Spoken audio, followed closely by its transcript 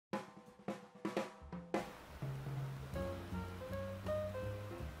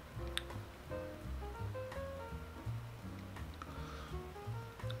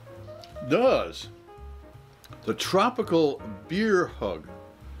does. The tropical beer hug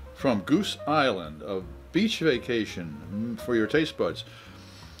from Goose Island, a beach vacation for your taste buds.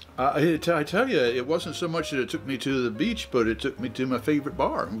 I tell you, it wasn't so much that it took me to the beach, but it took me to my favorite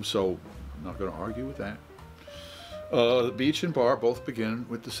bar. So I'm not going to argue with that. The beach and bar both begin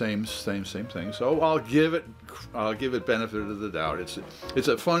with the same thing. So I'll give it benefit of the doubt. It's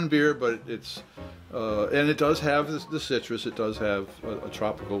a fun beer, but it's and it does have the citrus. It does have a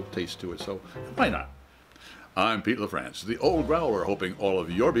tropical taste to it. So why not? I'm Pete LaFrance, the Old Growler, hoping all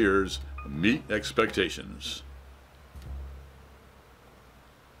of your beers meet expectations.